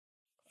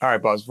All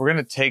right, Buzz, we're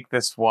going to take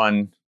this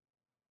one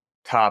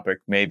topic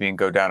maybe and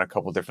go down a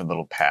couple different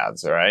little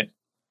paths, all right?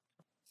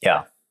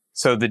 Yeah.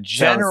 So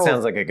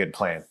Sounds like a good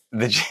plan.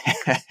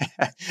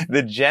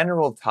 the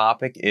general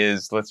topic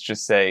is, let's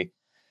just say,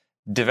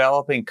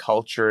 developing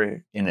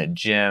culture in a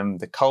gym,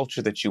 the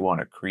culture that you want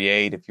to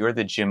create. If you're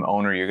the gym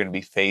owner, you're going to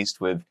be faced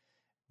with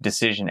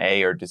decision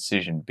A or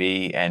decision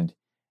B, and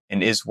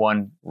is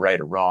one right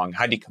or wrong?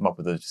 How do you come up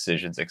with those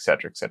decisions, et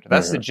cetera, et cetera?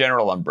 That's the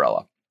general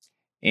umbrella.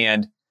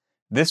 And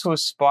this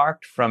was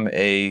sparked from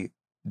a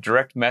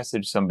direct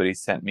message somebody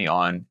sent me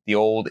on the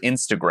old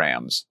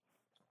Instagrams.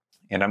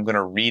 And I'm going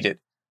to read it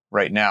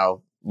right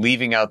now,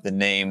 leaving out the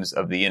names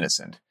of the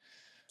innocent.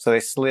 So they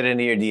slid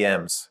into your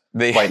DMs,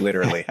 quite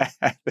literally.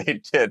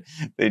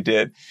 They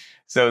did.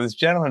 So this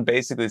gentleman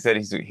basically said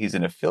he's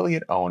an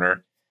affiliate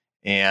owner,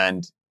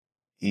 and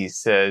he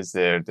says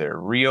they're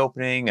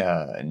reopening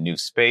a new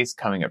space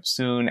coming up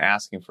soon,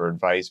 asking for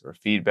advice or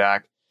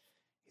feedback.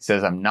 He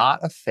says, I'm not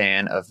a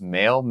fan of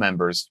male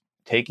members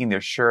taking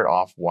their shirt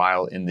off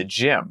while in the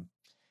gym.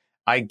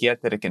 I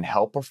get that it can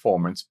help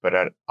performance, but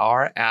at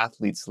our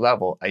athletes'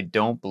 level, I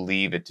don't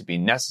believe it to be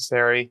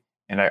necessary.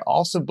 And I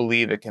also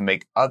believe it can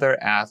make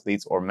other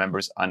athletes or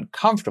members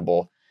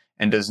uncomfortable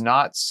and does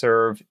not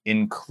serve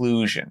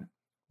inclusion.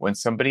 When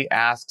somebody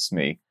asks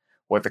me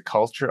what the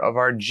culture of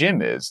our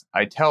gym is,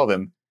 I tell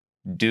them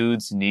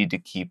dudes need to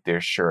keep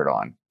their shirt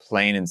on,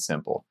 plain and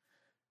simple.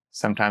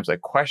 Sometimes I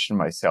question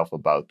myself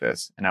about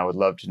this, and I would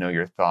love to know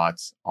your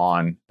thoughts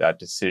on that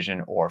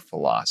decision or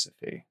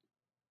philosophy.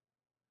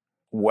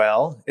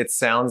 Well, it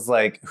sounds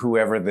like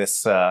whoever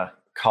this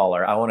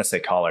caller, I want to say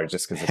caller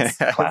just because it's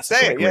a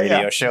classic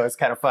radio show. It's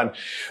kind of fun.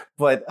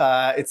 But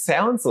it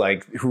sounds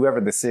like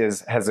whoever this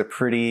is has a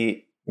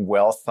pretty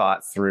well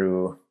thought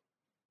through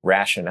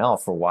rationale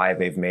for why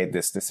they've made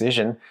this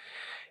decision.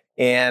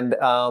 And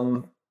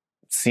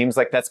seems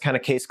like that's kind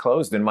of case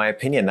closed, in my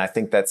opinion. I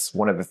think that's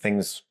one of the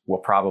things we'll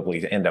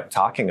probably end up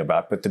talking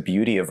about. But the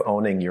beauty of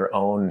owning your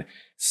own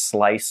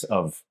slice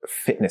of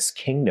fitness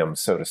kingdom,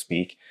 so to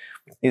speak,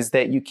 is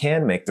that you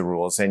can make the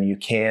rules and you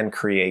can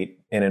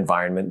create an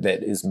environment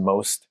that is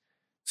most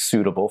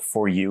suitable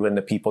for you and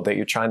the people that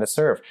you're trying to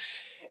serve.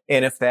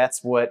 And if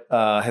that's what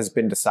has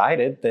been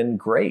decided, then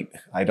great.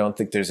 I don't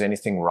think there's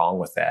anything wrong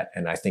with that.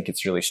 And I think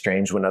it's really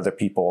strange when other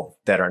people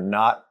that are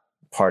not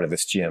part of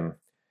this gym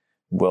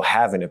will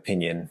have an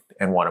opinion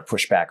and want to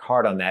push back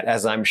hard on that,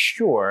 as I'm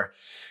sure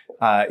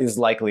is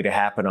likely to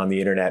happen on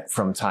the internet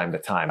from time to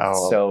time.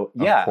 Oh, so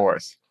yeah, of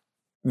course.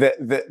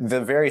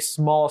 The very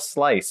small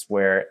slice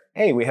where,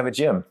 hey, we have a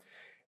gym.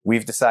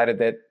 We've decided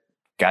that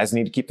guys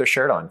need to keep their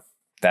shirt on.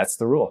 That's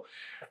the rule.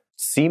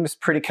 Seems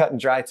pretty cut and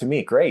dry to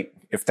me. Great.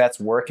 If that's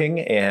working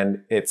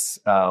and it's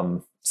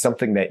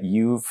something that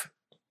you've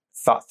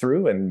thought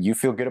through and you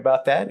feel good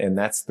about that, and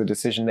that's the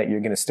decision that you're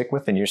going to stick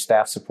with and your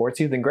staff supports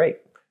you, then great.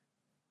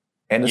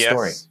 End of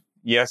story.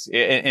 Yes.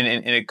 And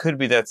it could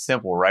be that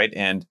simple, right?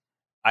 And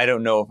I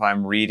don't know if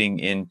I'm reading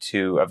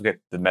into, I've got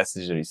the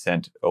message that he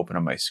sent open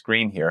on my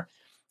screen here.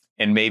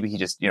 And maybe he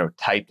just,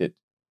 typed it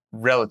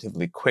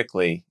relatively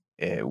quickly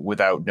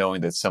without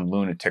knowing that some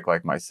lunatic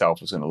like myself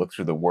was going to look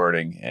through the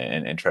wording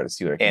and try to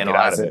see what I can get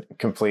out of it.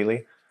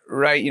 Completely.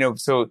 Right.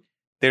 So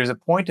there's a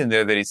point in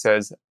there that he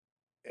says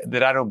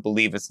that I don't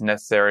believe it's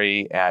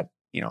necessary at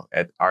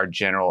our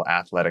general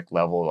athletic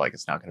level. Like,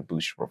 it's not going to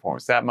boost your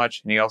performance that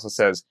much. And he also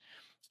says,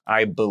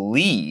 I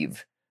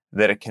believe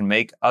that it can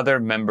make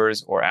other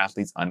members or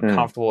athletes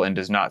uncomfortable and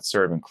does not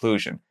serve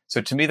inclusion.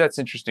 So to me, that's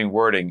interesting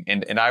wording.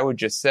 And I would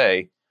just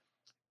say,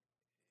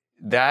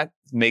 that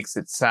makes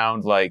it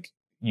sound like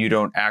you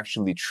don't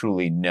actually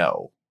truly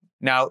know.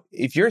 Now,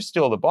 if you're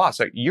still the boss,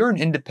 like, you're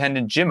an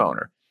independent gym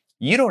owner,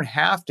 you don't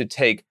have to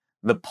take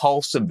the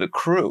pulse of the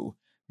crew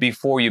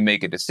before you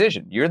make a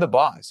decision. You're the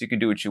boss. You can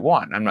do what you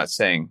want. I'm not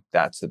saying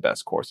that's the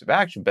best course of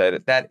action,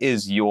 but that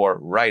is your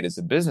right as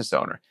a business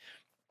owner.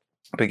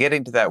 But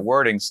getting to that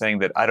wording saying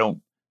that I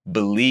do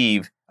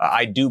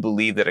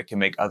believe that it can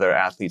make other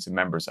athletes and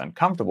members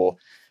uncomfortable,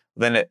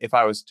 then if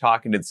I was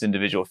talking to this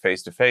individual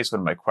face to face,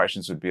 one of my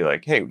questions would be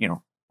like, hey,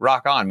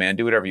 rock on, man,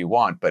 do whatever you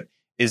want. But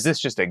is this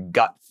just a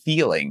gut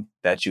feeling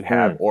that you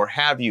have? Or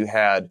have you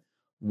had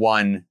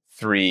 1,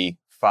 3,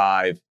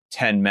 5,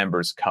 10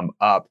 members come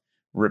up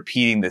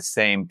repeating the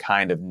same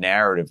kind of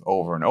narrative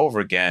over and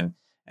over again?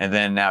 And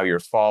then now you're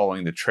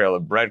following the trail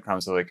of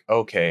breadcrumbs. So like,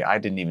 okay, I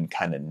didn't even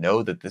kind of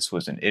know that this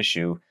was an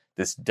issue.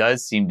 This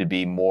does seem to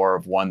be more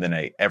of one than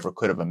I ever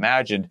could have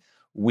imagined.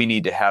 We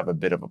need to have a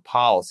bit of a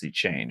policy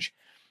change.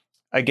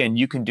 Again,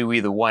 you can do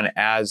either one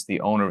as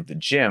the owner of the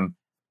gym.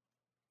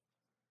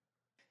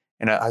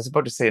 And I was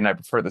about to say, and I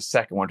prefer the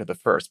second one to the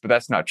first, but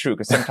that's not true,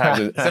 because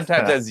sometimes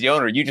as the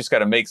owner, you just got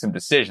to make some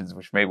decisions,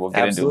 which maybe we'll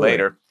get into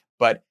later.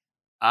 But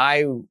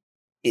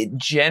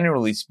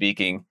generally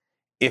speaking,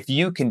 if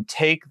you can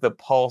take the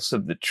pulse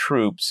of the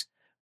troops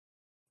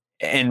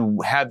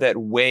and have that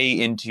weigh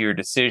into your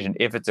decision,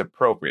 if it's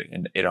appropriate,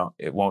 and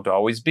it won't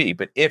always be,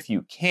 but if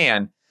you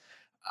can,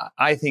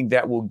 I think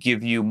that will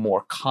give you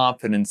more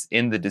confidence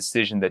in the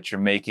decision that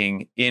you're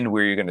making, in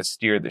where you're going to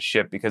steer the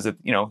ship, because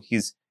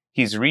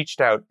he's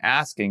reached out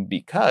asking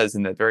because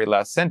in that very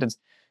last sentence,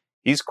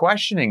 he's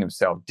questioning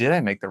himself. Did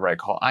I make the right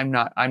call? I'm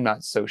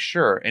not so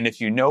sure. And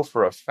if you know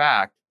for a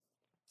fact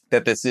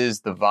that this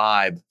is the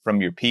vibe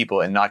from your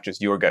people and not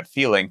just your gut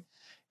feeling,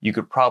 you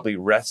could probably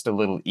rest a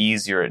little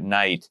easier at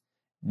night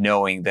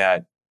knowing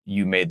that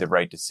you made the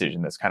right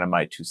decision. That's kind of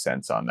my 2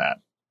 cents on that.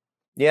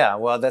 Yeah,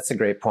 well, that's a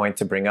great point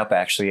to bring up,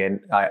 actually. And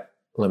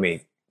let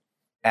me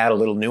add a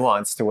little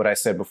nuance to what I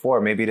said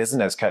before. Maybe it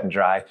isn't as cut and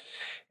dry.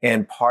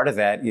 And part of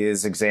that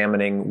is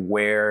examining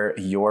where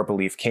your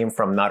belief came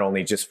from, not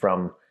only just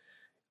from,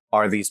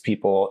 are these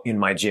people in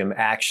my gym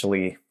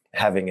actually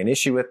having an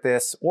issue with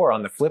this? Or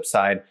on the flip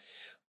side,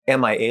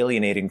 am I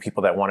alienating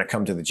people that want to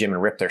come to the gym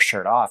and rip their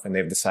shirt off and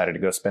they've decided to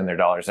go spend their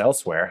dollars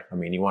elsewhere? I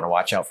mean, you want to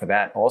watch out for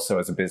that also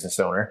as a business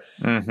owner.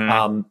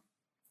 Mm-hmm.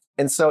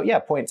 And so, yeah,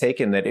 point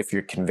taken that if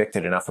you're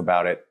convicted enough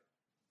about it,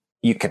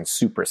 you can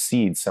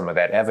supersede some of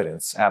that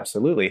evidence.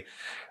 Absolutely.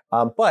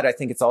 But I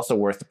think it's also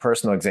worth the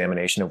personal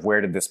examination of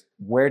where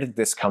did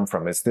this come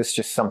from? Is this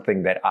just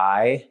something that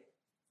I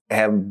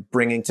am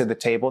bringing to the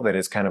table that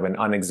is kind of an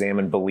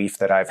unexamined belief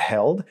that I've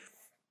held?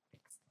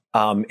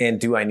 And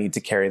do I need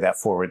to carry that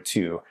forward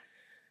to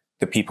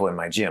the people in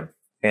my gym?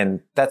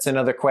 And that's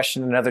another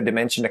question, another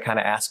dimension to kind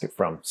of ask it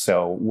from.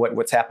 So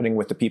what's happening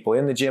with the people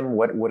in the gym?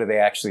 What do they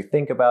actually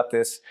think about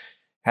this?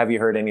 Have you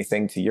heard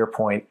anything, to your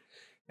point?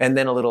 And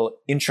then a little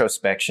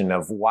introspection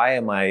of, why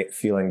am I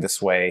feeling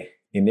this way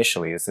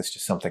initially? Is this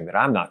just something that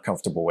I'm not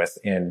comfortable with?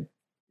 And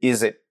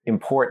is it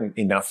important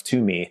enough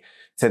to me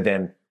to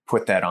then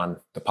put that on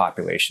the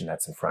population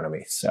that's in front of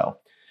me? So,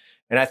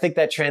 and I think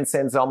that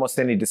transcends almost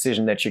any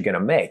decision that you're going to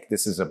make.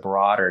 This is a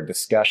broader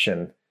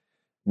discussion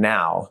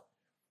now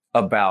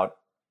about,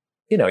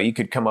 you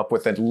could come up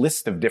with a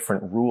list of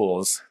different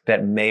rules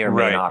that may or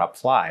may not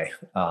apply.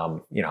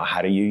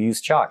 How do you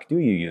use chalk? Do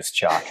you use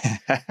chalk?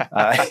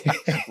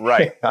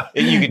 Right.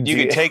 You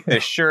could take the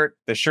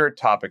shirt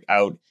topic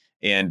out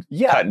and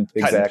cut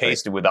and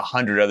paste it with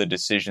 100 other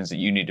decisions that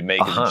you need to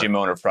make as a gym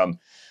owner. From,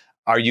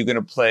 are you going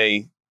to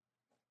play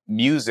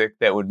music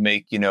that would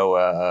make,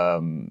 a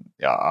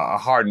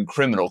hardened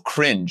criminal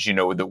cringe,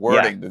 with the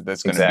wording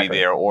that's going to be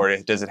there? Or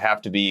does it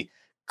have to be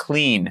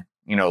clean,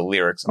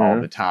 lyrics all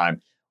the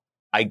time?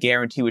 I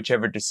guarantee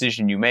whichever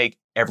decision you make,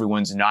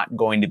 everyone's not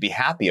going to be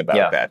happy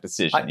about that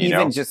decision.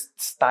 Even just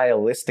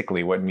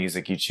stylistically, what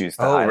music you choose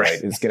to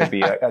highlight is going to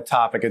be a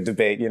topic of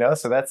debate,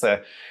 So that's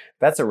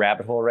a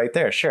rabbit hole right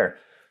there. Sure.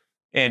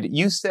 And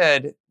you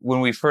said when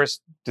we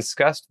first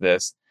discussed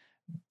this,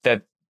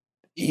 that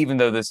even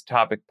though this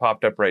topic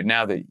popped up right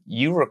now, that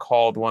you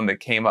recalled one that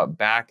came up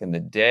back in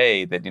the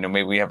day that,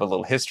 maybe we have a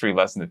little history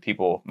lesson that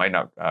people might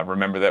not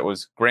remember. That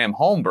was Graham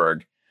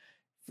Holmberg,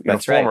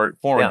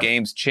 former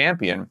Games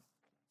champion,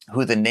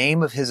 who the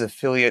name of his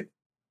affiliate,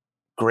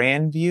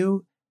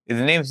 Grandview, the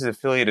name of his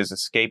affiliate is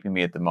escaping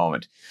me at the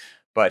moment.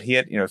 But he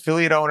had,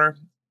 affiliate owner,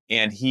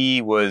 and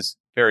he was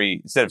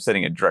instead of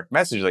sending a direct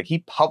message, like, he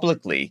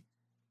publicly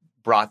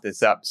brought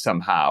this up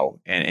somehow,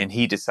 and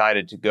he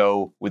decided to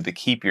go with the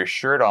keep your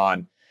shirt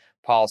on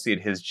policy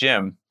at his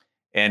gym.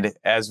 And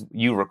as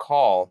you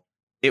recall,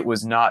 it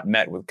was not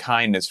met with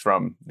kindness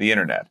from the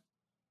internet.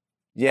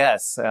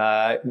 Yes.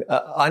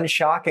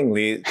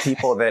 Unshockingly,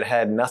 people that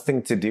had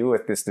nothing to do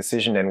with this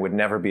decision and would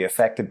never be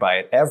affected by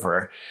it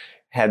ever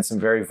had some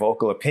very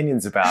vocal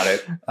opinions about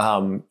it,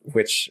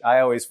 which I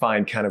always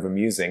find kind of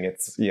amusing.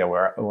 It's,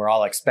 we're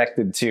all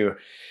expected to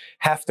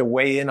have to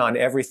weigh in on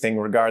everything,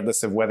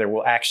 regardless of whether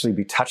we'll actually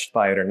be touched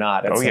by it or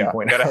not at some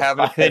point. Got to have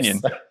an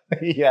opinion.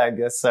 Yeah, I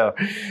guess so.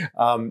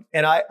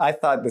 And I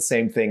thought the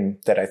same thing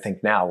that I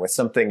think now, with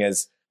something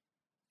as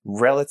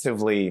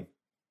relatively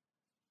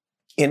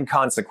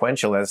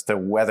inconsequential as to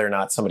whether or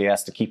not somebody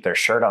has to keep their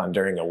shirt on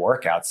during a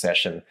workout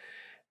session.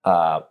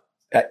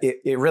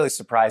 It really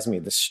surprised me,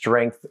 the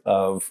strength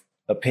of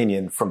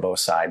opinion from both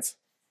sides.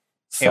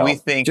 So, and we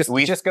think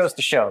just goes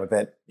to show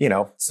that,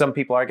 some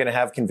people are going to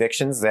have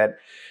convictions that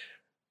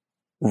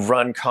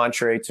run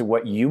contrary to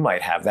what you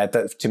might have.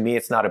 That to me,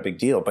 it's not a big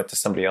deal, but to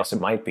somebody else,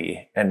 it might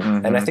be. And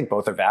I think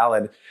both are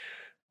valid.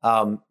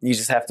 You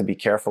just have to be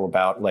careful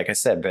about, like I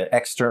said, the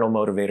external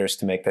motivators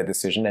to make that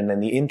decision, and then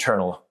the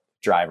internal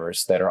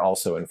drivers that are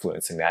also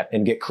influencing that,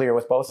 and get clear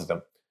with both of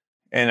them.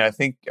 And I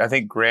think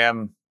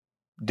Graham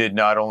did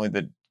not only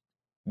the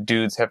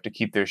dudes have to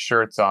keep their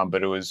shirts on,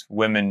 but it was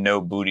women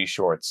no booty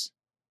shorts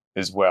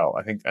as well.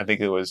 I think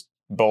it was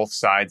both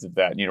sides of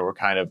that, were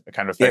kind of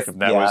effective.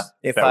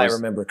 If I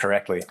remember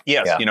correctly.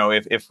 Yes. Yeah.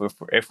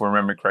 If we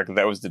remember correctly,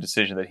 that was the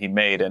decision that he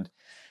made. And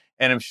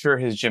I'm sure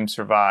his gym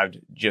survived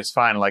just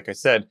fine. Like I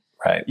said,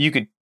 you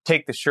could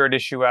take the shirt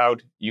issue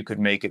out. You could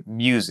make it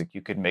music.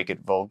 You could make it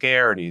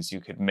vulgarities. You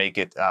could make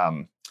it,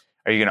 are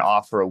you going to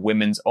offer a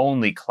women's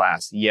only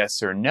class?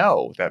 Yes or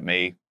no? That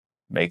may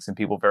make some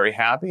people very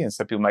happy. And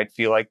some people might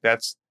feel like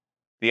that's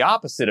the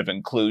opposite of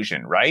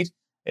inclusion, right?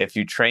 If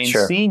you train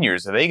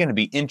seniors, are they going to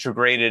be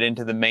integrated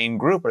into the main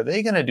group? Are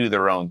they going to do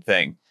their own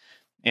thing?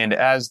 And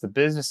as the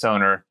business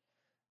owner,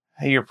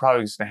 you're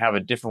probably just going to have a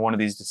different one of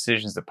these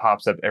decisions that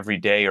pops up every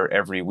day or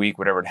every week,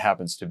 whatever it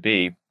happens to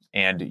be.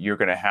 and you're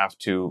going to have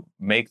to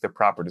make the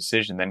proper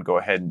decision, then go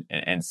ahead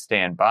and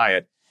stand by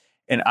it.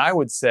 And I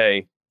would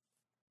say,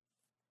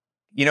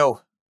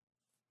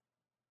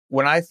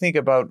 when I think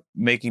about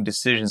making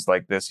decisions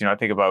like this, I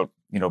think about,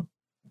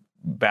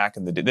 back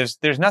in the day,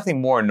 there's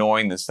nothing more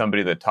annoying than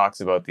somebody that talks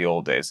about the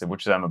old days,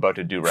 which I'm about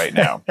to do right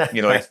now. Back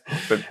in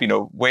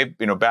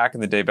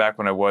the day, back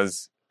when I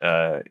was,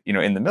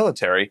 in the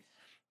military,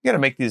 you got to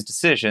make these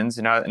decisions.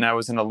 And I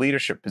was in a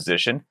leadership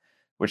position,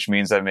 which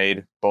means I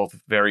made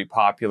both very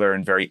popular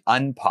and very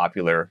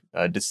unpopular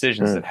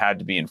decisions that had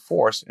to be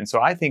enforced. And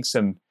so I think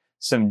some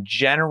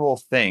general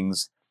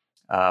things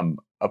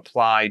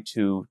apply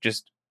to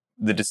just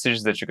the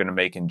decisions that you're going to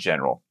make in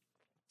general.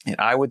 And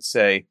I would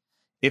say,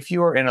 if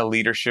you are in a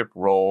leadership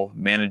role,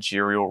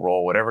 managerial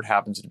role, whatever it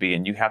happens to be,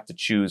 and you have to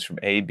choose from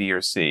A, B,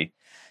 or C,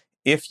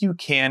 if you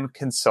can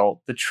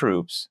consult the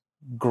troops,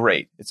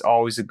 great. It's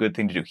always a good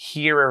thing to do.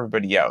 Hear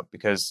everybody out,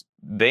 because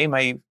they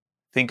may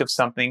think of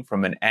something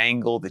from an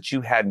angle that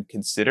you hadn't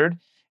considered,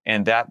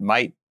 and that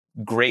might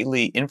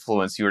greatly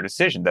influence your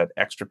decision, that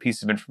extra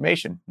piece of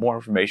information. More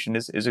information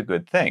is a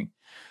good thing.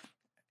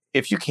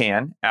 If you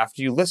can,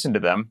 after you listen to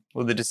them,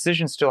 well, the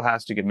decision still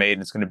has to get made,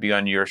 and it's going to be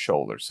on your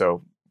shoulders.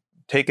 So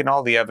take in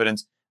all the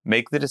evidence,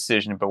 make the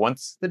decision. But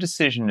once the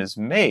decision is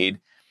made,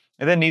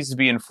 it then needs to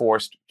be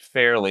enforced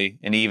fairly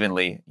and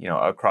evenly,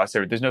 across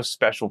everything. There's no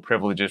special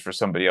privileges for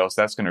somebody else.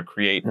 That's going to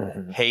create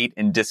hate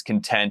and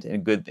discontent,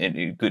 and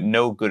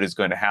no good is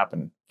going to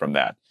happen from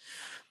that.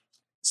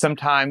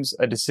 Sometimes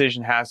a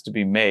decision has to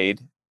be made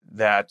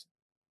that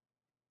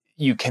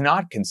you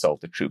cannot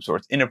consult the troops, or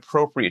it's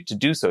inappropriate to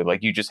do so.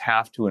 Like, you just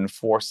have to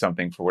enforce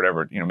something for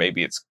whatever,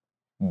 maybe it's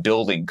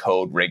building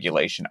code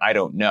regulation. I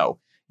don't know.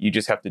 You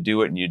just have to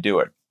do it, and you do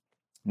it.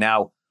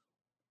 Now,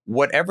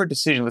 whatever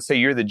decision, let's say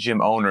you're the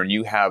gym owner and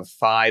you have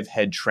 5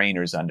 head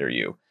trainers under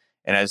you.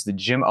 And as the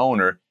gym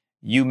owner,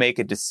 you make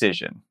a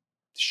decision.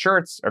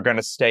 Shirts are going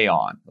to stay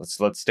on.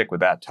 Let's stick with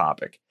that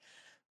topic.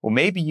 Well,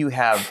 maybe you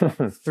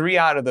have 3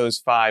 out of those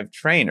 5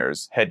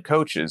 trainers, head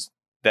coaches,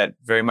 that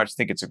very much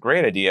think it's a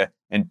great idea,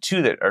 and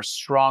 2 that are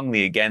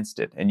strongly against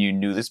it. And you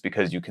knew this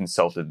because you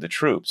consulted the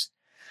troops.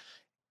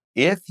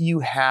 If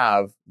you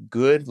have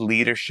good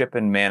leadership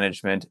and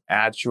management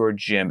at your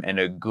gym and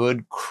a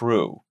good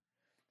crew,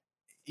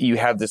 you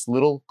have this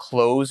little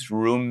closed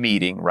room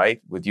meeting,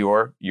 right, with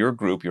your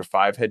group, your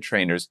 5 head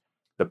trainers.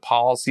 The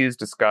policy is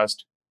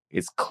discussed.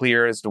 It's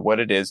clear as to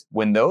what it is.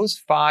 When those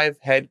 5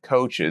 head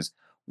coaches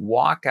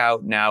walk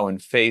out now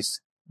and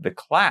face the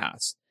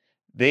class,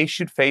 they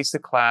should face the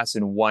class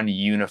in one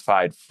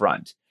unified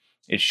front.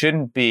 It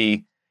shouldn't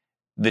be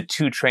the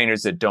 2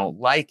 trainers that don't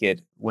like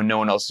it when no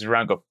one else is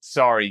around go,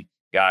 sorry,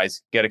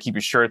 guys, got to keep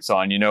your shirts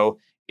on.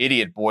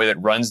 Idiot boy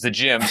that runs the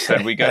gym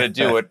said we got to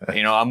do it.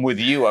 I'm with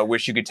you. I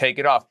wish you could take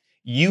it off.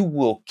 You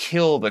will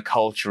kill the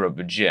culture of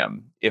a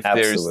gym if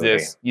Absolutely.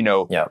 There's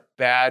this,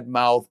 bad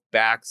mouth,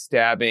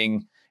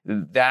 backstabbing.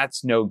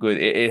 That's no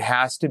good. It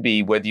has to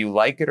be, whether you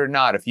like it or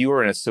not. If you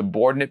are in a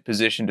subordinate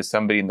position to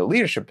somebody in the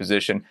leadership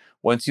position,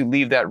 once you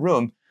leave that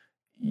room,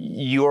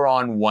 you're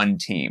on one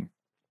team.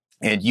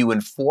 And you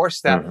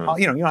enforce that,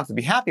 you don't have to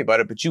be happy about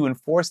it, but you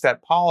enforce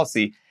that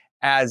policy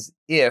as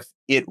if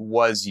it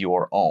was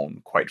your own,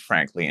 quite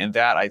frankly. And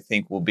that, I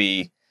think, will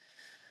be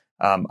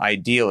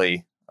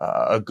ideally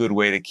a good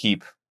way to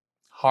keep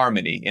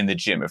harmony in the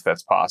gym, if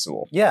that's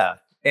possible. Yeah.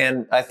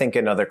 And I think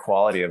another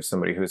quality of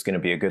somebody who's going to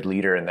be a good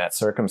leader in that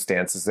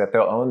circumstance is that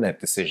they'll own that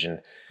decision.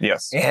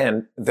 Yes.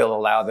 And they'll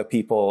allow the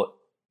people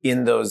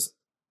in those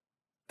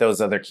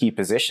other key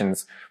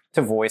positions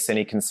to voice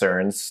any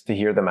concerns, to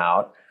hear them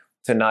out,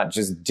 to not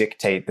just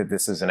dictate that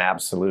this is an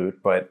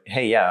absolute, but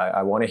hey, yeah,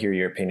 I want to hear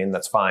your opinion.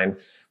 That's fine.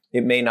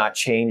 It may not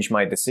change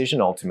my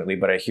decision ultimately,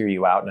 but I hear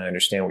you out and I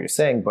understand what you're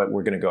saying, but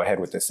we're going to go ahead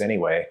with this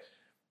anyway.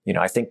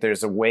 I think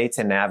there's a way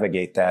to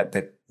navigate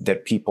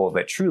that people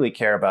that truly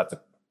care about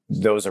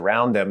those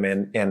around them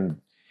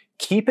and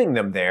keeping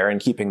them there and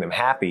keeping them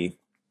happy,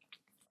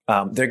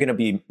 they're going to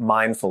be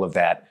mindful of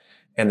that,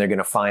 and they're going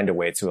to find a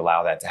way to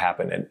allow that to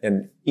happen.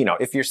 And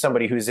if you're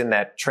somebody who's in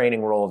that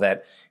training role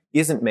that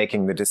isn't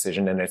making the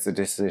decision, and it's a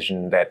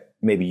decision that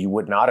maybe you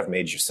would not have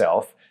made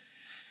yourself,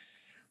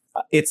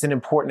 it's an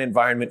important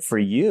environment for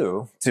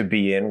you to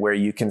be in where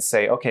you can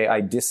say, okay,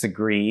 I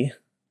disagree,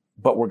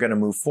 but we're going to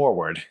move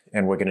forward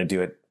and we're going to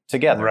do it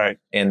together. Right.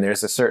 And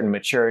there's a certain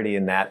maturity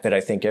in that I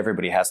think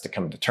everybody has to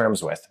come to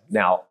terms with.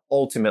 Now,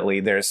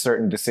 ultimately, there's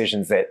certain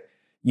decisions that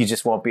you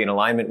just won't be in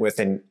alignment with,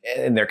 and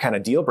they're kind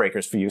of deal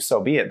breakers for you. So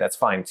be it. That's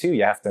fine too.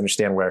 You have to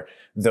understand where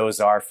those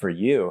are for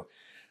you.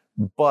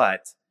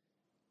 But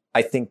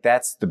I think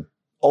that's the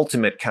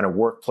ultimate kind of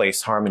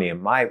workplace harmony,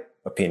 in my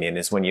opinion,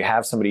 is when you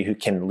have somebody who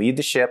can lead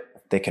the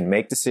ship, they can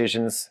make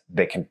decisions,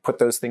 they can put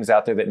those things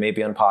out there that may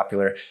be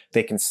unpopular,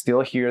 they can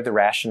still hear the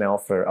rationale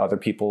for other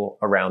people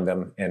around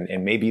them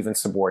and maybe even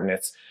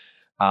subordinates.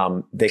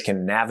 They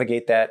can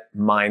navigate that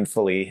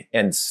mindfully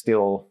and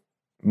still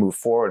move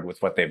forward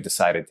with what they've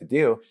decided to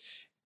do,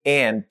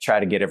 and try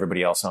to get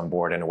everybody else on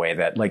board in a way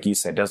that, like you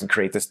said, doesn't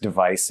create this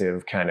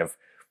divisive kind of,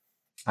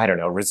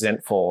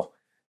 resentful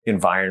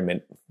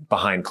environment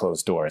behind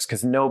closed doors,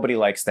 because nobody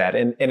likes that.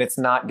 And it's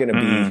not going to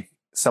be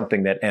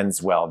something that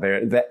ends well.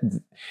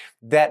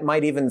 That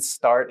might even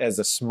start as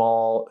a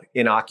small,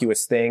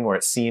 innocuous thing, or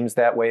it seems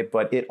that way,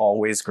 but it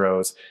always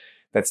grows.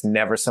 That's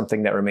never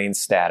something that remains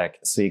static.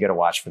 So you got to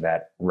watch for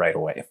that right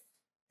away.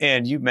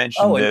 And you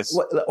mentioned this.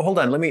 Hold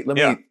on. Let me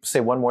say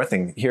one more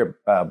thing here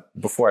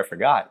before I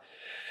forgot.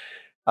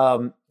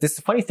 This is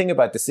the funny thing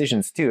about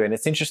decisions too. And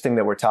it's interesting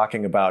that we're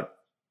talking about,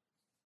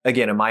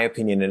 again, in my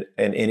opinion,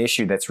 an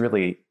issue that's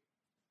really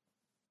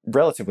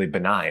relatively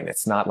benign.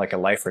 It's not like a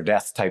life or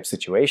death type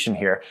situation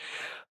here.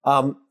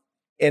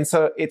 And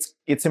so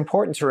it's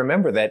important to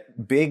remember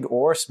that big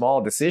or small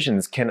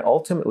decisions can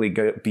ultimately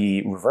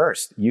be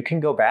reversed. You can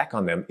go back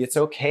on them. It's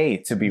okay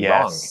to be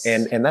wrong.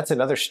 And that's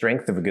another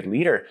strength of a good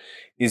leader,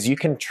 is you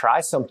can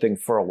try something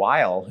for a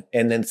while,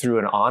 and then through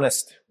an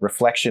honest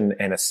reflection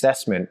and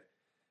assessment,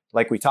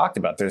 like we talked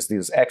about, there's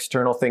these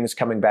external things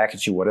coming back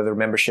at you. What do the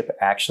membership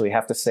actually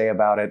have to say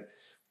about it?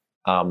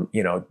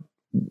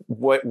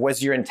 What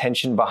was your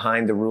intention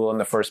behind the rule in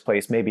the first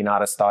place? Maybe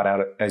not as thought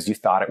out as you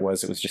thought it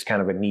was. It was just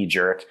kind of a knee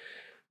jerk.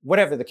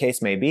 Whatever the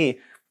case may be,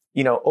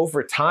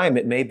 over time,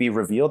 it may be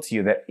revealed to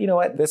you that,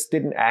 this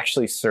didn't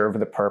actually serve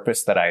the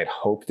purpose that I had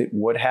hoped it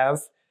would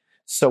have.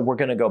 So we're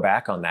going to go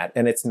back on that.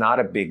 And it's not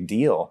a big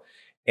deal.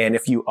 And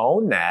if you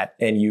own that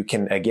and you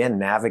can, again,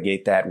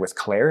 navigate that with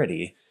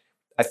clarity,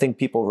 I think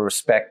people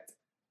respect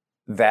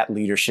that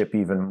leadership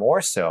even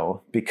more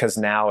so, because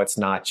now it's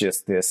not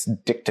just this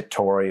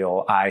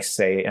dictatorial, I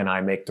say and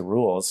I make the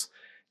rules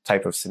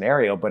type of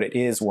scenario, but it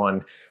is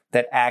one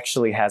that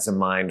actually has a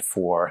mind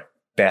for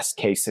best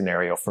case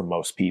scenario for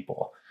most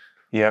people.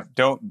 Yeah.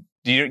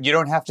 You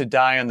don't have to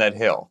die on that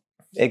hill.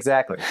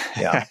 Exactly.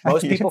 Yeah.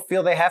 Most people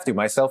feel they have to,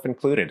 myself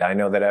included. I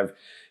know that I've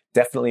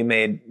definitely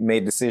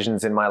made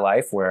decisions in my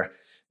life where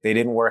they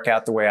didn't work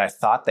out the way I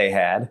thought they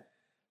had.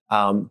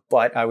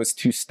 But I was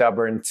too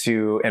stubborn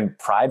and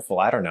prideful,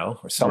 I don't know,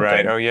 or something.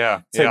 Right. Oh,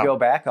 yeah. To go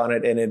back on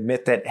it and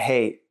admit that,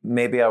 hey,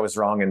 maybe I was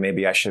wrong and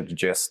maybe I should have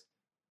just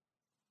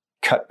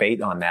cut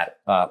bait on that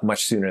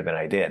much sooner than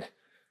I did.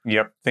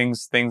 Yep.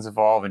 Things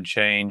evolve and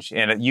change.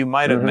 And you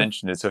might have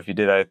mentioned it. So if you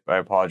did, I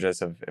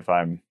apologize if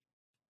I'm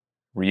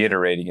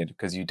reiterating it,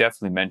 because you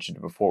definitely mentioned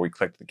it before we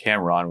clicked the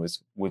camera on,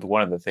 was with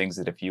one of the things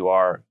that if you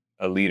are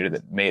a leader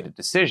that made a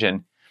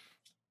decision,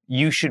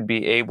 you should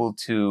be able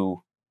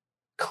to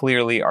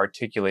clearly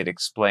articulate,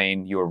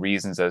 explain your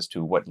reasons as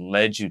to what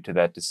led you to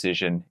that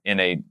decision in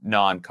a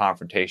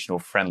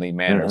non-confrontational, friendly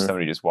manner. If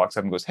somebody just walks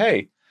up and goes,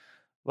 hey,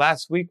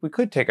 last week we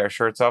could take our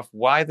shirts off.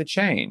 Why the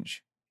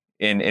change?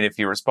 And if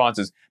your response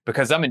is,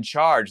 because I'm in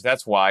charge,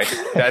 that's why.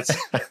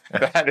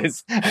 That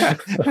is,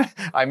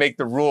 I make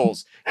the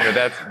rules.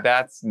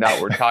 That's not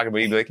what we're talking about.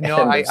 You'd be like,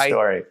 no,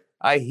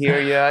 I hear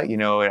you.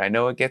 And I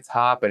know it gets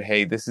hot, but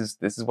hey, this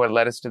is what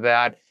led us to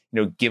that.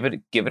 Give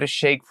it a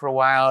shake for a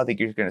while. I think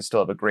you're going to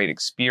still have a great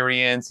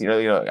experience.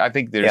 I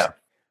think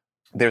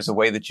there's a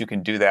way that you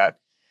can do that.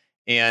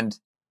 And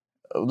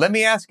let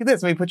me ask you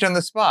this. Let me put you on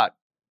the spot.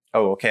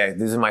 Oh, okay.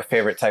 These are my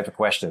favorite type of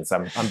questions.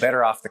 I'm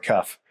better off the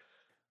cuff.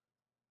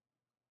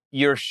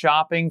 You're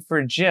shopping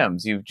for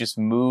gyms. You've just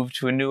moved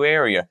to a new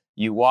area.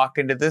 You walk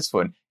into this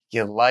one.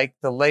 You like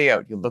the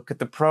layout. You look at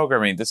the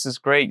programming. This is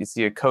great. You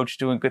see a coach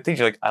doing good things.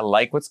 You're like, I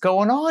like what's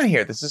going on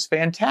here. This is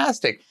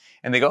fantastic.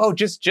 And they go, oh,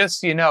 just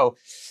so you know,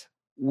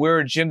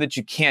 we're a gym that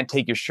you can't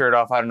take your shirt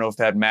off. I don't know if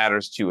that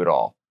matters to you at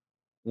all.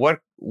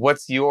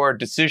 What's your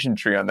decision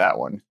tree on that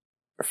one?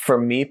 For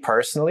me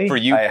personally,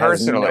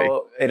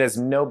 it has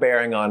no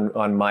bearing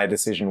on my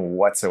decision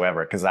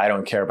whatsoever, because I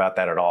don't care about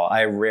that at all.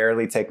 I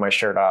rarely take my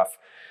shirt off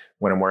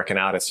when I'm working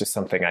out. It's just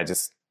something I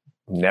just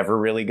never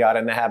really got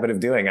in the habit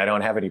of doing. I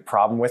don't have any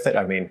problem with it.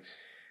 I mean,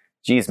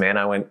 geez, man,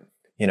 I went,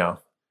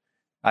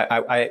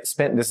 I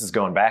spent, this is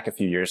going back a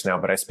few years now,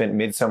 but I spent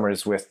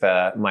midsummers with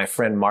my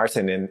friend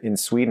Martin in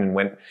Sweden,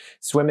 went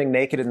swimming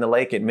naked in the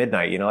lake at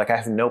midnight. I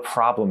have no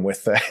problem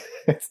with that.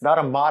 It's not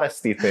a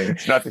modesty thing.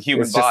 It's not the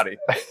human body.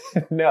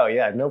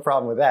 No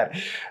problem with that.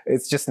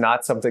 It's just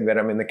not something that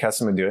I'm in the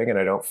custom of doing, and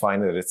I don't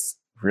find that it's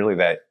really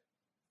that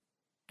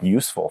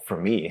useful for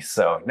me.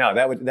 So no,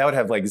 that would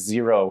have like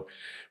 0%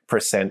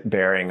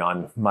 bearing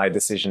on my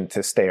decision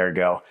to stay or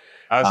go.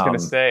 I was going to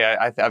say,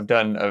 I've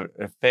done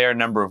a fair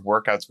number of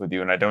workouts with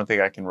you, and I don't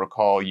think I can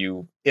recall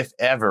you, if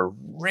ever,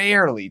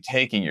 rarely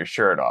taking your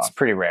shirt off. It's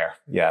pretty rare.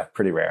 Yeah,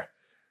 pretty rare.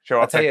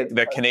 Show off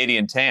the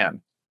Canadian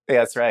tan. Yeah,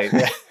 that's right.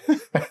 Yeah.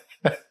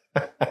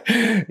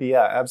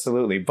 Yeah,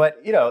 absolutely.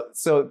 But,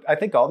 so I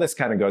think all this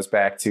kind of goes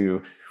back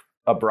to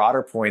a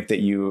broader point that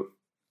you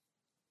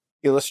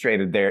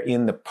illustrated there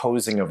in the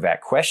posing of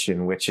that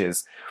question, which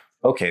is,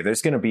 okay,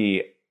 there's going to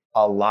be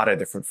a lot of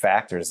different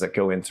factors that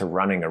go into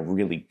running a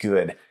really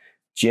good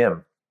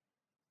gym.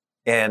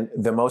 And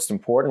the most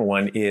important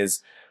one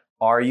is,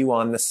 are you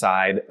on the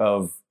side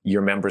of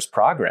your members'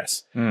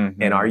 progress?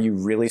 Mm-hmm. And are you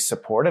really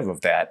supportive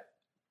of that?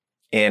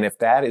 And if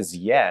that is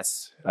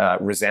yes,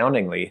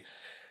 resoundingly,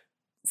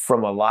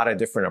 from a lot of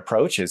different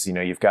approaches.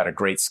 You've got a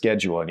great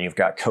schedule and you've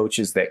got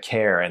coaches that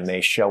care and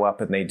they show up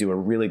and they do a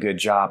really good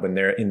job and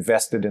they're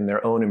invested in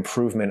their own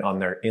improvement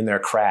in their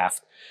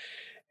craft.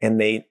 And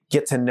they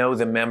get to know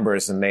the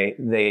members and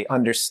they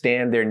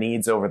understand their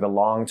needs over the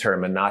long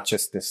term and not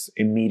just this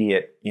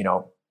immediate,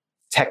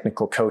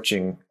 technical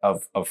coaching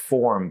of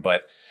form,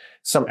 but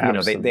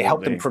they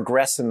help them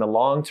progress in the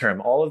long term.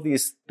 All of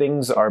these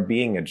things are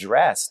being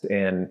addressed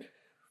and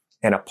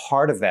a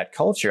part of that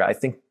culture. I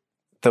think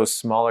those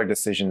smaller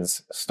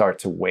decisions start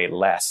to weigh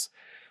less,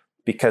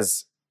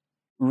 because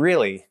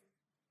really,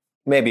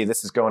 maybe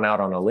this is going out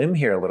on a limb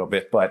here a little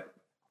bit, but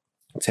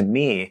to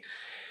me,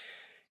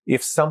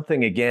 if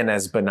something, again,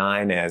 as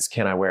benign as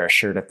can I wear a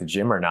shirt at the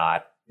gym or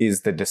not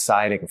is the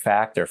deciding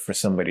factor for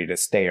somebody to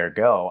stay or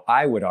go,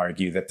 I would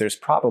argue that there's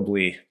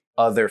probably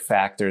other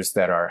factors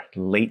that are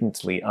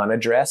latently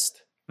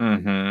unaddressed,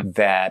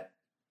 that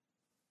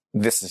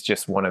this is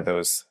just one of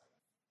those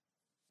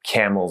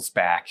camel's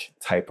back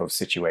type of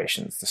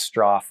situations. The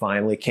straw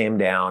finally came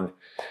down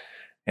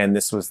and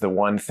this was the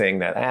one thing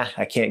that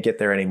I can't get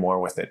there anymore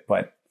with it.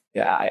 But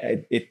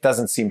it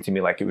doesn't seem to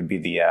me like it would be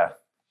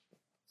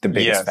the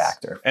biggest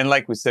factor. And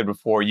like we said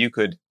before, you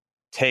could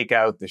take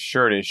out the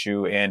shirt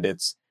issue and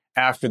it's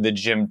after the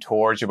gym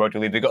tours, you're about to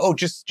leave, they go, oh,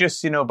 just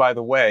by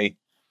the way,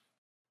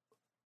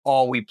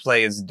 all we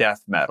play is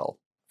death metal,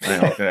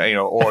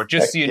 or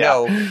just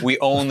we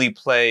only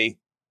play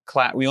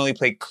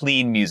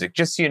clean music,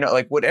 just so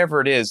like whatever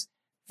it is,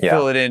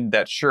 fill it in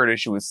that shirt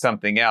issue with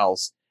something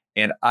else.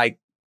 And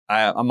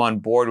I'm on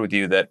board with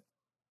you that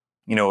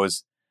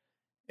is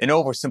an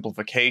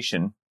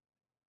oversimplification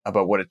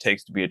about what it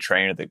takes to be a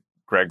trainer that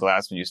Greg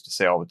Glassman used to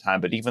say all the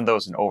time. But even though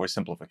it's an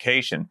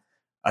oversimplification,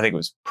 I think it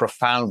was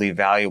profoundly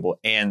valuable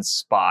and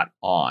spot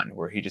on,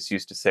 where he just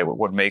used to say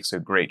what makes a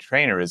great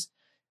trainer is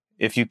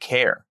if you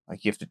care,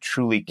 like you have to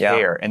truly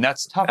care. And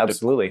that's tough.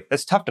 Absolutely.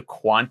 That's tough to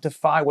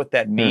quantify what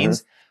that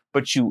means,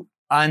 but you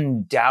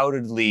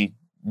undoubtedly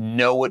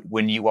know it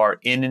when you are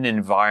in an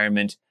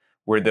environment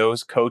where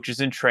those coaches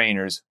and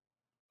trainers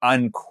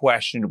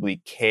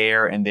unquestionably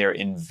care and they're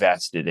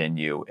invested in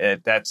you.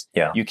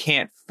 You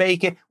can't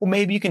fake it. Well,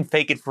 maybe you can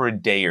fake it for a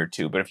day or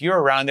two, but if you're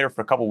around there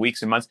for a couple of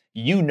weeks and months,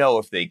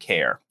 if they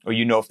care or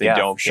if they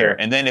don't care.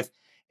 And then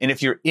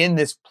if you're in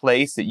this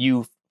place that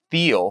you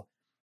feel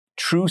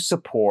true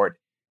support,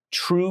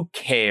 true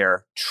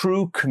care,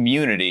 true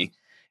community,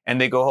 and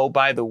they go, oh,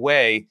 by the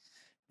way,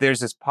 there's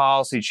this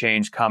policy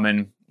change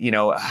coming,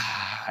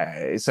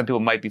 some people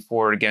might be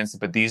for or against it,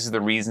 but these are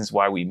the reasons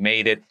why we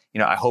made it.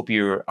 I hope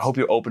you're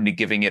open to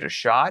giving it a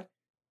shot.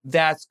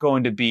 That's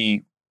going to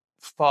be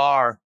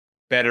far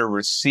better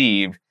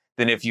received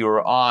than if you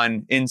were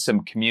in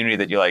some community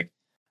that you're like,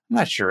 I'm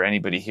not sure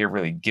anybody here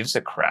really gives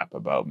a crap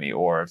about me,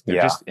 or if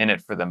they're just in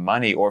it for the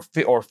money, or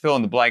fill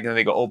in the blank, and then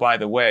they go, oh, by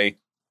the way,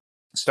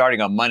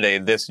 starting on Monday,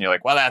 this, and you're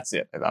like, well, that's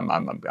it. I'm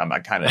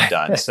kind of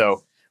done.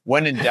 So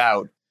when in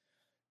doubt,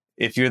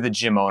 if you're the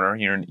gym owner,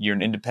 you're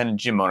an independent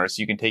gym owner, so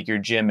you can take your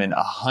gym in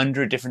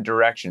 100 different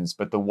directions.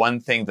 But the one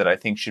thing that I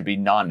think should be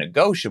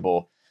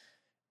non-negotiable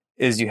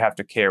is you have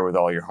to care with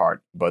all your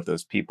heart about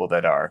those people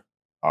that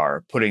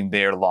are putting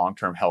their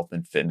long-term health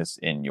and fitness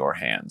in your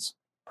hands,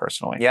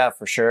 personally. Yeah,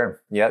 for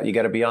sure. Yeah, you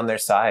got to be on their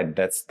side.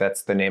 That's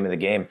the name of the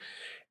game.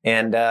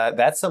 And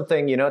that's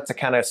something, to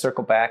kind of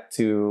circle back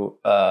to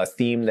a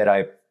theme that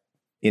I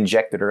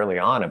injected early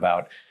on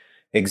about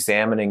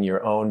examining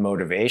your own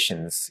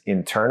motivations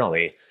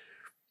internally.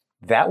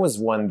 That was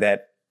one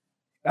that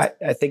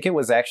I think it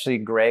was actually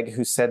Greg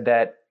who said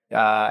that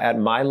at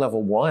my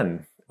level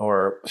 1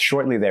 or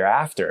shortly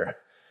thereafter,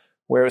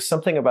 where it was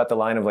something about the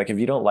line of like, if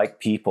you don't like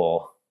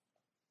people,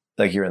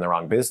 like you're in the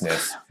wrong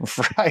business.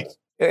 Right.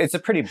 It's a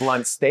pretty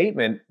blunt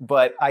statement,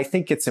 but I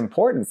think it's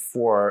important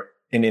for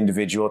an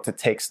individual to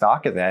take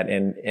stock of that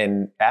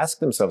and ask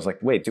themselves like,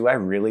 wait, do I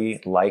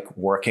really like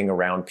working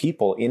around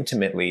people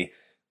intimately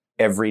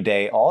every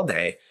day, all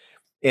day?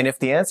 And if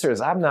the answer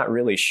is, I'm not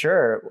really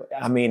sure,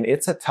 I mean,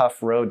 it's a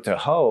tough road to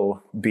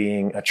hoe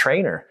being a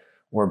trainer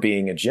or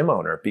being a gym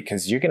owner,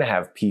 because you're going to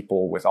have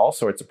people with all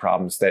sorts of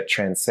problems that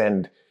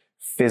transcend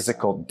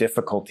physical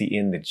difficulty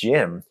in the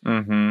gym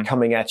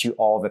coming at you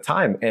all the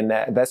time. And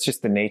that's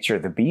just the nature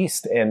of the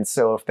beast. And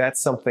so if that's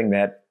something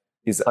that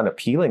is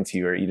unappealing to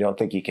you, or you don't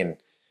think you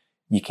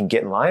can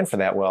get in line for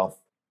that, well,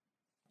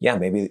 yeah,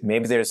 maybe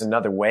there's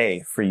another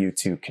way for you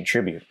to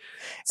contribute.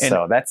 And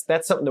so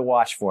that's something to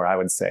watch for, I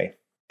would say.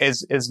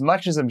 As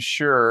much as I'm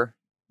sure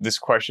this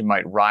question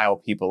might rile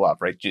people up,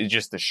 right?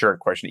 Just the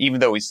shirt question, even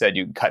though we said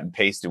you can cut and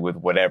paste it with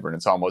whatever, and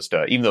it's almost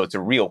even though it's a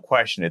real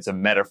question, it's a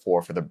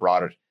metaphor for the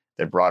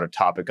broader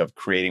topic of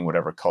creating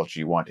whatever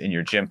culture you want in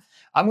your gym.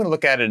 I'm going to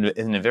look at it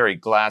in a very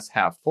glass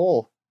half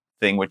full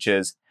thing, which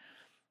is,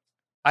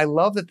 I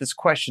love that this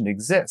question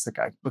exists,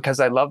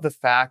 because I love the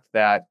fact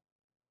that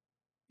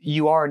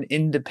you are an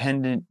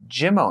independent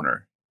gym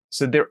owner.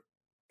 So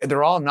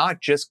they're all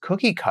not just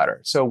cookie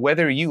cutter. So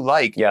whether you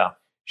like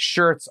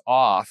shirts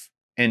off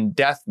and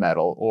death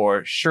metal,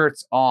 or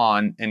shirts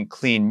on and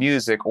clean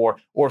music, or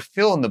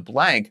fill in the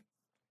blank,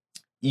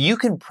 you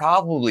can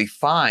probably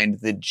find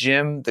the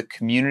gym, the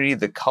community,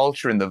 the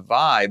culture, and the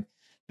vibe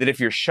that if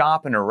you're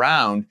shopping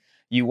around,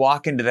 you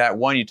walk into that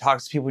one, you talk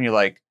to people, and you're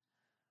like,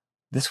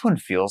 this one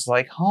feels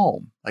like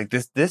home. Like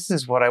this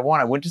is what I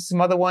want. I went to some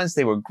other ones.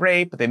 They were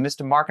great, but they missed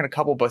a mark on a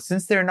couple. But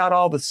since they're not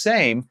all the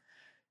same,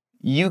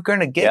 you're going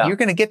to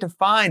get to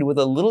find with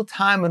a little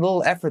time and a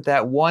little effort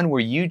that one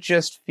where you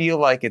just feel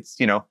like it's,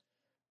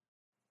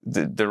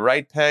 the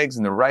right pegs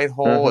and the right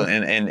hole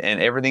and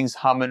everything's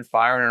humming,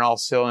 firing on all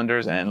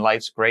cylinders and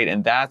life's great.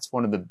 And that's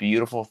one of the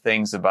beautiful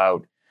things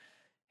about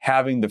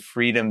having the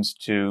freedoms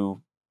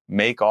to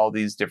make all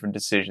these different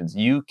decisions.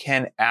 You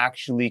can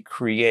actually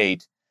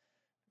create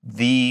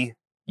the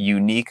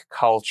unique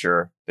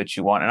culture that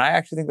you want. And I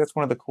actually think that's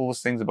one of the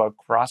coolest things about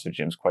CrossFit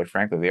gyms, quite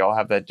frankly. They all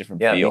have that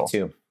different feel. Yeah, me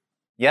too.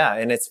 Yeah,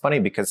 and it's funny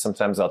because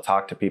sometimes I'll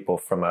talk to people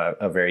from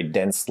a very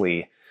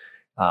densely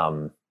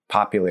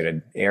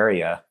populated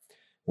area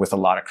with a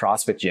lot of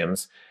CrossFit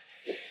gyms.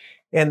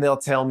 And they'll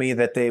tell me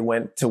that they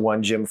went to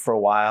one gym for a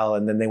while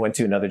and then they went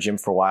to another gym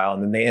for a while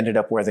and then they ended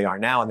up where they are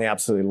now and they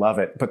absolutely love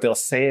it. But they'll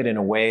say it in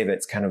a way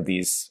that's kind of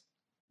these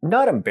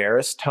not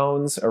embarrassed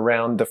tones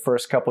around the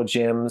first couple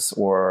gyms,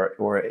 or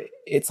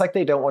it's like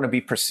they don't want to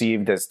be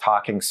perceived as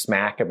talking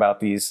smack about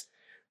these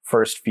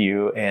first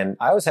few. And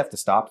I always have to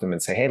stop them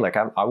and say, hey, like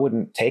I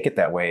wouldn't take it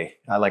that way.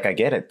 I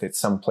get it that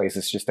some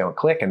places just don't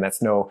click, and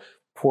that's no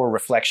poor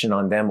reflection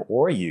on them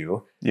or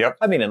you. Yep.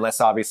 I mean, unless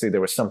obviously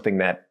there was something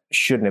that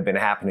shouldn't have been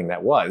happening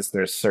that was.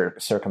 There's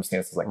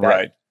circumstances like that,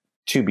 right,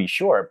 to be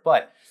sure.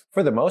 But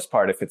for the most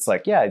part, if it's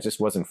like, yeah, it just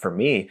wasn't for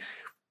me,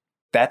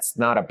 that's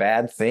not a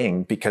bad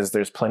thing because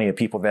there's plenty of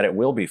people that it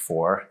will be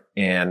for.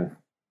 And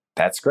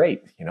that's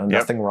great.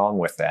 Nothing wrong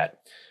with that.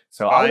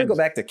 So I want to go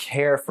back to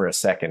care for a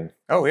second.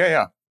 Oh,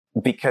 yeah.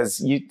 Because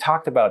you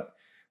talked about,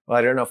 well,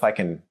 I don't know if I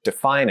can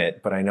define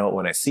it, but I know it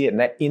when I see it. And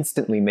that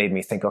instantly made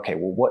me think, okay,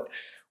 well,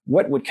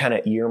 what would kind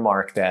of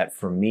earmark that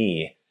for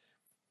me?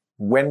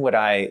 When would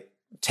I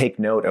take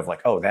note of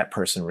like, oh, that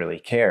person really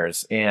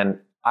cares? And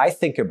I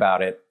think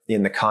about it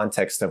in the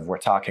context of we're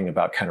talking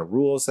about kind of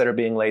rules that are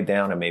being laid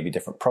down and maybe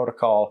different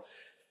protocol.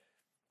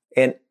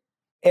 And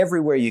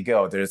everywhere you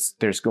go,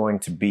 there's going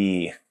to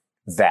be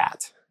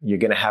that. You're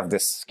going to have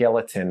this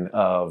skeleton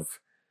of,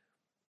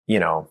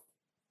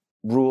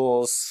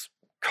 rules,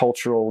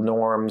 cultural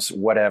norms,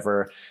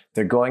 whatever.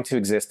 They're going to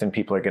exist and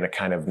people are going to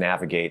kind of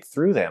navigate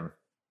through them.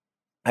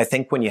 I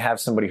think when you have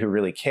somebody who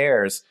really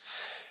cares,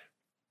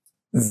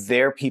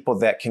 they're people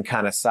that can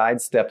kind of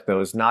sidestep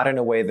those, not in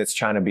a way that's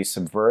trying to be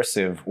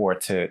subversive or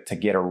to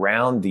get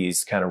around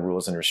these kind of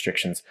rules and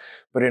restrictions,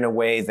 but in a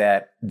way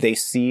that they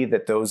see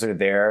that those are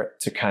there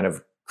to kind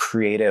of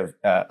create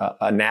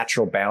a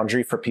natural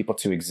boundary for people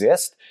to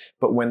exist.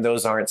 But when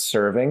those aren't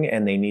serving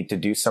and they need to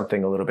do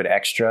something a little bit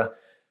extra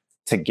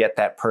to get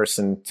that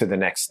person to the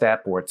next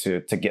step or to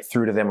get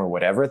through to them or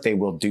whatever, they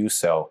will do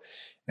so.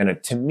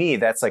 And to me,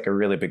 that's like a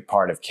really big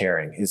part of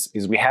caring is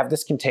we have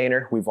this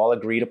container. We've all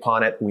agreed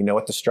upon it. We know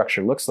what the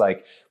structure looks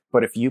like.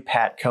 But if you,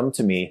 Pat, come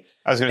to me.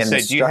 I was going to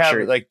say, do you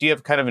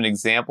have kind of an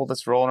example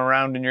that's rolling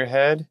around in your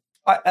head?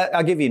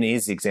 I'll give you an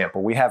easy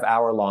example. We have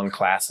hour-long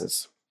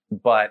classes.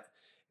 But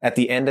at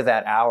the end of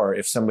that hour,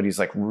 if somebody's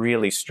like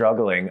really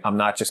struggling, I'm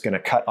not just going to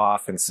cut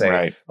off and say,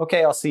 right,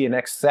 okay, I'll see you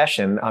next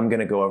session. I'm going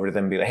to go over to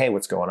them and be like, hey,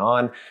 what's going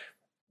on?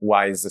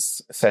 Why is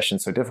this session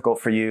so difficult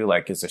for you?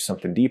 Like, is there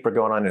something deeper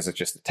going on? Is it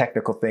just a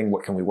technical thing?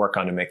 What can we work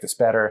on to make this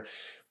better?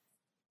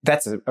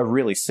 That's a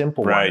really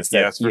simple one. Is that,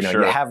 yes, for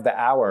sure. You have the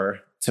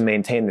hour to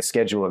maintain the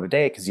schedule of the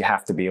day because you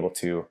have to be able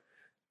to,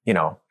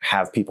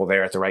 have people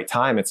there at the right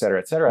time, et cetera,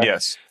 et cetera.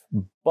 Yes.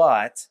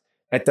 But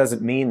that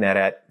doesn't mean that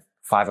at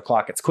 5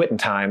 o'clock it's quitting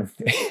time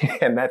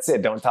and that's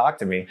it. Don't talk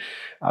to me.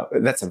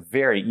 That's a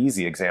very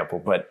easy example,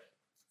 but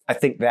I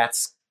think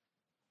that's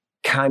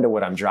kind of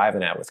what I'm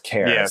driving at with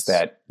care. Yes. Is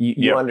that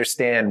you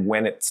understand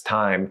when it's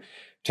time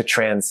to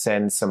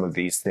transcend some of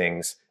these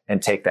things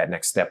and take that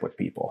next step with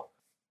people.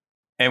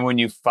 And when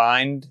you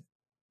find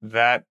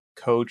that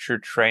coach or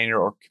trainer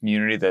or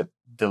community that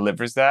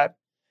delivers that,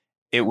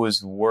 it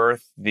was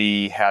worth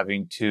the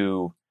having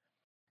to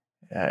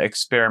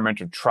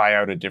experiment or try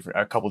out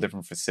a couple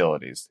different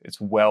facilities.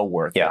 It's well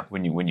worth it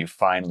when you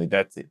finally,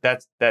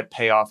 that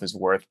payoff is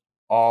worth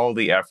all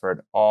the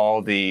effort,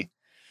 all the,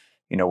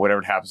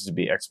 whatever it happens to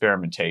be,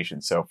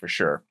 experimentation. So for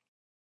sure.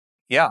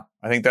 Yeah,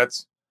 I think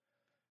that's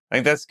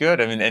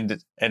good. I mean,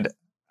 and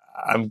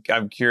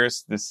I'm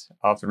curious,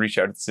 I'll have to reach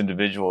out to this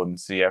individual and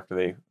see after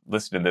they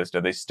listen to this,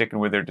 are they sticking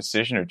with their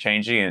decision or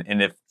changing?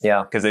 And if,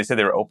 because they said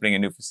they were opening a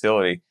new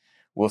facility,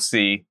 we'll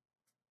see,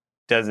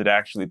 does it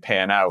actually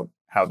pan out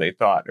how they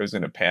thought it was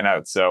going to pan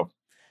out? So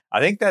I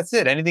think that's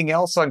it. Anything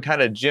else on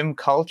kind of gym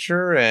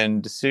culture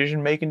and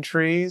decision-making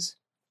trees?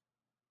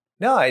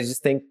 No, I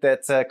just think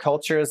that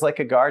culture is like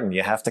a garden.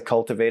 You have to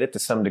cultivate it to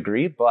some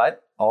degree,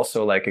 but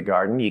also like a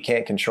garden, you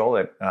can't control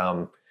it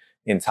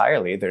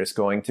entirely. There's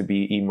going to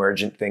be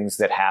emergent things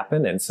that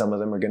happen, and some of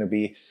them are going to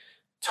be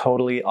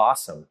totally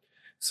awesome.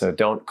 So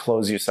don't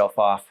close yourself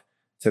off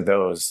to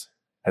those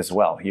as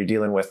well. You're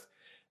dealing with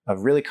a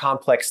really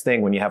complex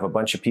thing when you have a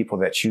bunch of people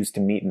that choose to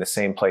meet in the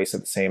same place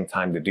at the same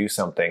time to do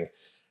something.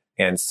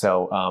 And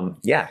so,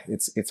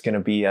 it's going to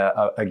be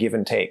a give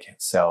and take.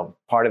 So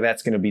part of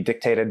that's going to be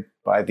dictated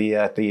by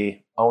the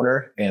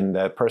owner and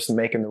the person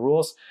making the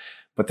rules,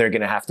 but they're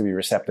going to have to be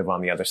receptive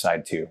on the other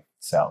side too.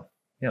 So,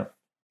 yeah.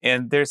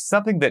 And there's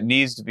something that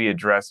needs to be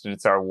addressed, and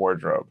it's our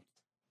wardrobe.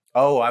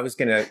 Oh, I was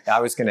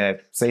gonna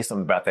say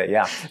something about that.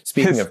 Yeah.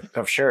 Speaking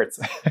of shirts,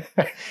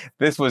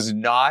 this was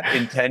not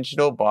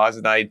intentional. Boz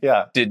and I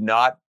did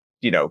not,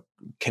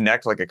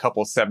 connect like a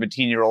couple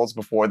 17-year-olds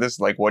before this.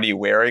 Like, what are you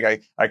wearing?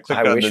 I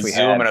clicked on the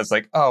Zoom and I was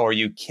like, oh, are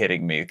you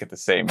kidding me? Get the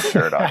same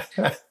shirt on.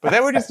 But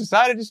then we just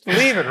decided just to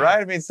leave it, right?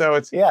 I mean, so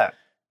it's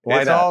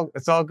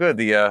all good.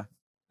 The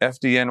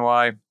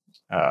FDNY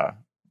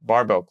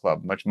Barbell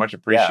Club, much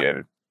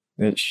appreciated.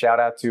 Yeah. Shout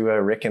out to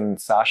Rick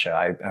and Sasha.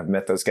 I've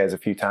met those guys a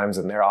few times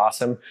and they're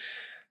awesome.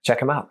 Check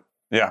them out.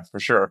 Yeah, for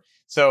sure.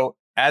 So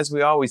as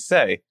we always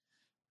say,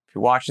 if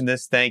you're watching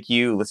this, thank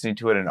you. Listening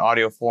to it in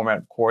audio format,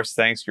 of course,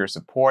 thanks for your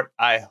support.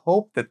 I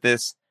hope that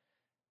this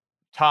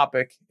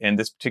topic and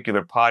this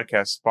particular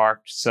podcast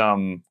sparked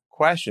some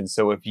questions.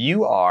 So if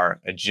you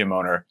are a gym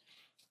owner,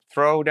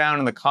 throw down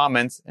in the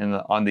comments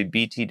on the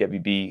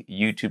BTWB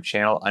YouTube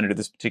channel under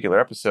this particular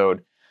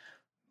episode,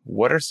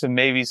 what are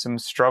some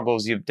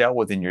struggles you've dealt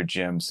with in your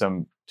gym?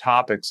 Some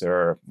topics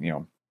or,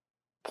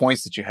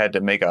 points that you had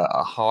to make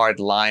a hard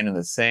line in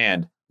the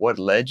sand. What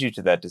led you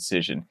to that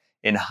decision?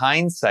 In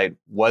hindsight,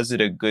 was it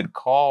a good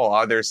call?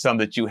 Are there some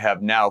that you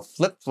have now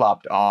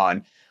flip-flopped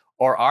on?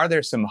 Or are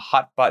there some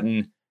hot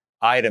button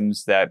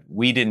items that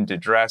we didn't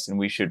address and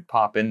we should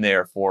pop in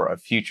there for a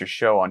future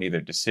show on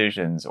either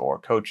decisions or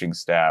coaching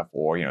staff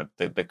or,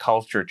 the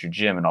culture at your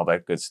gym and all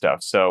that good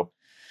stuff? So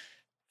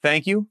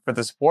thank you for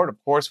the support. Of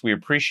course, we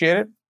appreciate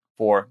it.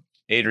 For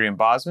Adrian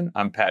Bozman,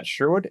 I'm Pat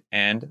Sherwood,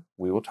 and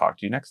we will talk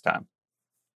to you next time.